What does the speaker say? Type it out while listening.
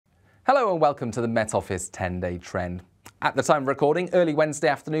Hello and welcome to the Met Office 10-day trend. At the time of recording, early Wednesday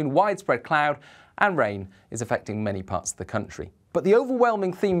afternoon, widespread cloud and rain is affecting many parts of the country. But the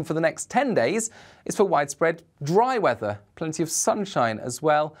overwhelming theme for the next 10 days is for widespread dry weather, plenty of sunshine as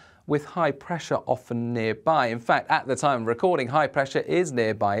well, with high pressure often nearby. In fact, at the time of recording, high pressure is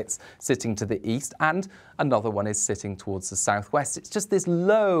nearby. It's sitting to the east and another one is sitting towards the southwest. It's just this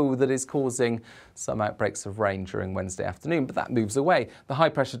low that is causing some outbreaks of rain during Wednesday afternoon, but that moves away. The high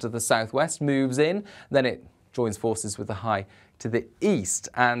pressure to the southwest moves in, then it joins forces with the high to the east,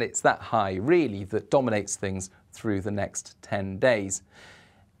 and it's that high really that dominates things through the next 10 days.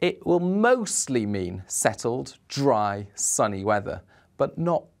 It will mostly mean settled, dry, sunny weather, but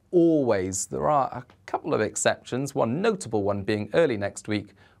not always. There are a couple of exceptions, one notable one being early next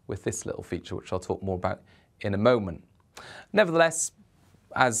week with this little feature, which I'll talk more about in a moment. Nevertheless,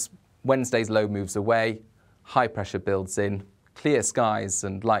 as Wednesday's low moves away, high pressure builds in, clear skies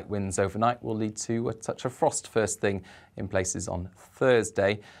and light winds overnight will lead to a touch of frost first thing in places on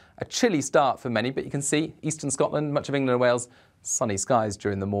Thursday. A chilly start for many, but you can see eastern Scotland, much of England and Wales, sunny skies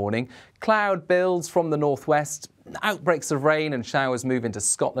during the morning. Cloud builds from the northwest. Outbreaks of rain and showers move into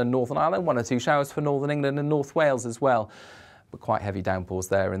Scotland, Northern Ireland, one or two showers for Northern England and North Wales as well. But quite heavy downpours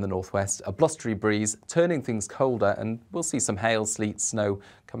there in the northwest. A blustery breeze turning things colder, and we'll see some hail, sleet, snow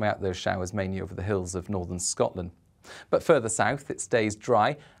coming out of those showers mainly over the hills of northern Scotland. But further south it stays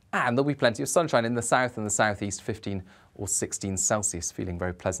dry and there'll be plenty of sunshine in the south and the southeast, 15 or 16 Celsius, feeling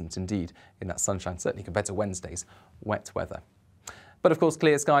very pleasant indeed in that sunshine, certainly compared to Wednesday's wet weather. But of course,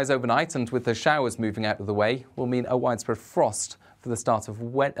 clear skies overnight and with the showers moving out of the way will mean a widespread frost for the start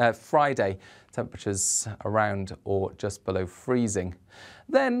of Friday. Temperatures around or just below freezing.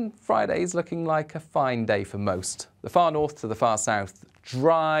 Then Friday's looking like a fine day for most. The far north to the far south,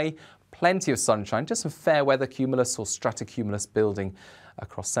 dry, plenty of sunshine, just some fair weather cumulus or stratocumulus building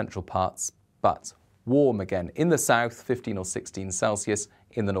across central parts, but warm again. In the south, 15 or 16 Celsius.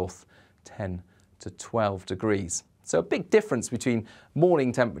 In the north, 10 to 12 degrees. So a big difference between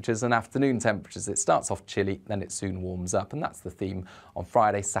morning temperatures and afternoon temperatures. It starts off chilly, then it soon warms up. And that's the theme on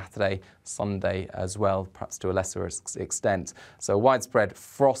Friday, Saturday, Sunday as well, perhaps to a lesser extent. So widespread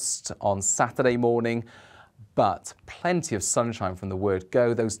frost on Saturday morning, but plenty of sunshine from the word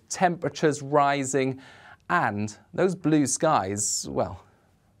go. Those temperatures rising and those blue skies, well,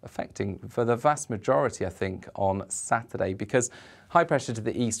 affecting for the vast majority, I think, on Saturday, because high pressure to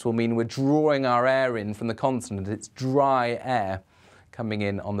the east will mean we're drawing our air in from the continent. It's dry air coming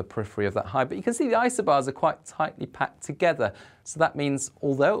in on the periphery of that high. But you can see the isobars are quite tightly packed together. So that means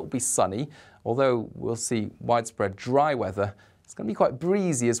although it will be sunny, although we'll see widespread dry weather, it's going to be quite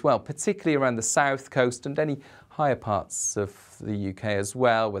breezy as well, particularly around the south coast and any higher parts of the UK as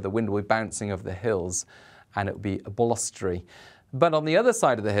well, where the wind will be bouncing over the hills and it will be blustery. But on the other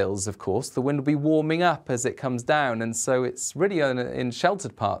side of the hills, of course, the wind will be warming up as it comes down. And so it's really in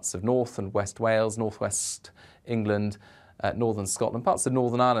sheltered parts of North and West Wales, Northwest England, Northern Scotland, parts of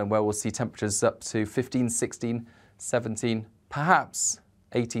Northern Ireland, where we'll see temperatures up to 15, 16, 17, perhaps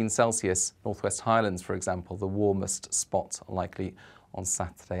 18 Celsius. Northwest Highlands, for example, the warmest spot likely on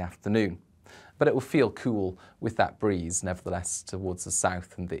Saturday afternoon. But it will feel cool with that breeze, nevertheless, towards the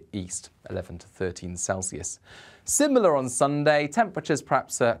south and the east, 11 to 13 Celsius. Similar on Sunday, temperatures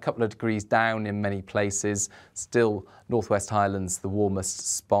perhaps a couple of degrees down in many places. Still Northwest Highlands, the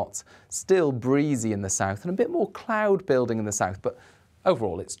warmest spot. Still breezy in the south and a bit more cloud building in the south. But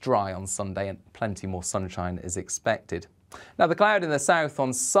overall, it's dry on Sunday and plenty more sunshine is expected. Now, the cloud in the south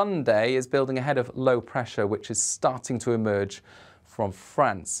on Sunday is building ahead of low pressure, which is starting to emerge from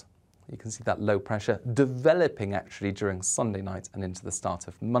France. You can see that low pressure developing actually during Sunday night and into the start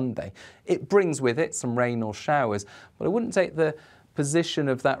of Monday. It brings with it some rain or showers, but I wouldn't take the position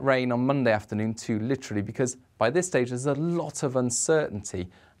of that rain on Monday afternoon too literally, because by this stage there's a lot of uncertainty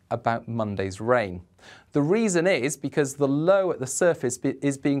about Monday's rain. The reason is because the low at the surface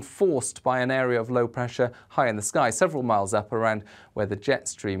is being forced by an area of low pressure high in the sky, several miles up around where the jet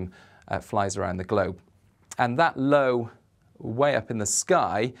stream flies around the globe. And that low way up in the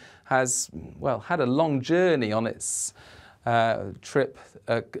sky has, well, had a long journey on its trip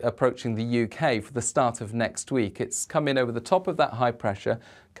approaching the UK for the start of next week. It's come in over the top of that high pressure,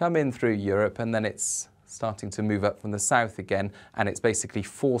 come in through Europe, and then it's starting to move up from the south again, and it's basically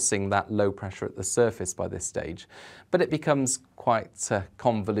forcing that low pressure at the surface by this stage. But it becomes quite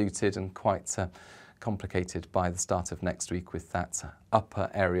convoluted and quite complicated by the start of next week with that upper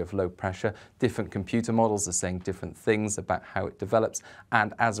area of low pressure. Different computer models are saying different things about how it develops,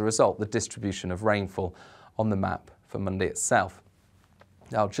 and as a result, the distribution of rainfall on the map for Monday itself.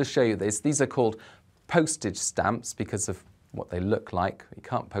 Now, I'll just show you this. These are called postage stamps because of what they look like. You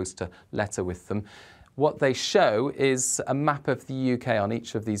can't post a letter with them. What they show is a map of the UK on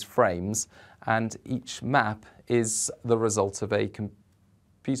each of these frames, and each map is the result of a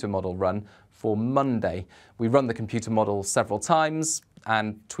computer model run for Monday. We run the computer model several times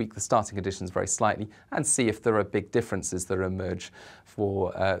and tweak the starting conditions very slightly and see if there are big differences that emerge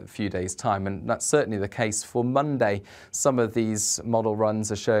for a few days' time. And that's certainly the case for Monday. Some of these model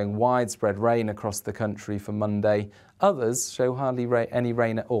runs are showing widespread rain across the country for Monday. Others show hardly any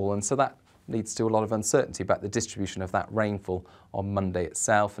rain at all. And so that leads to a lot of uncertainty about the distribution of that rainfall on Monday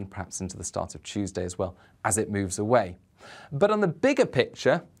itself and perhaps into the start of Tuesday as well as it moves away. But on the bigger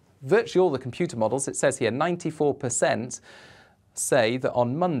picture, virtually all the computer models, it says here 94% say that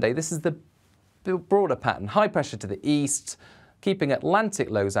on Monday, this is the broader pattern, high pressure to the east, keeping Atlantic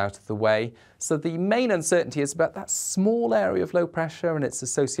lows out of the way. So the main uncertainty is about that small area of low pressure and its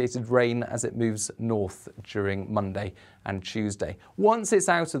associated rain as it moves north during Monday and Tuesday. Once it's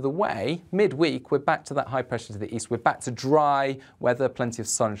out of the way, midweek, we're back to that high pressure to the east. We're back to dry weather, plenty of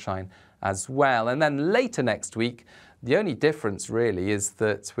sunshine as well. And then later next week, the only difference really is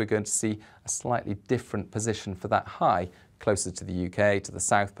that we're going to see a slightly different position for that high, closer to the UK, to the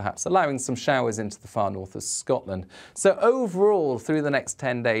south perhaps, allowing some showers into the far north of Scotland. So overall, through the next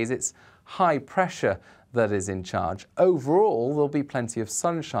 10 days, it's high pressure that is in charge. Overall, there'll be plenty of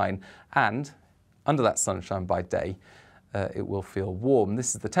sunshine, and under that sunshine by day, it will feel warm.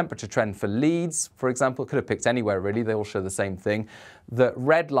 This is the temperature trend for Leeds, for example. Could have picked anywhere really, they all show the same thing. The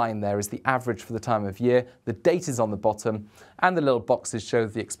red line there is the average for the time of year. The date is on the bottom, and the little boxes show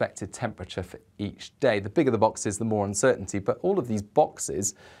the expected temperature for each day. The bigger the boxes, the more uncertainty, but all of these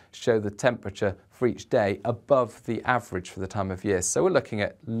boxes show the temperature for each day above the average for the time of year. So we're looking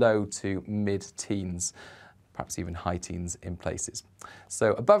at low to mid-teens, perhaps even high teens in places.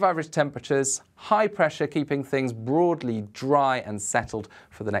 So above average temperatures, high pressure keeping things broadly dry and settled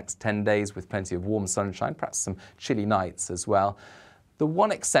for the next 10 days with plenty of warm sunshine, perhaps some chilly nights as well. The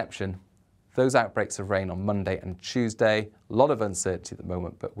one exception, those outbreaks of rain on Monday and Tuesday. A lot of uncertainty at the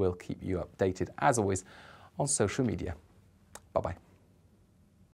moment, but we'll keep you updated as always on social media. Bye-bye.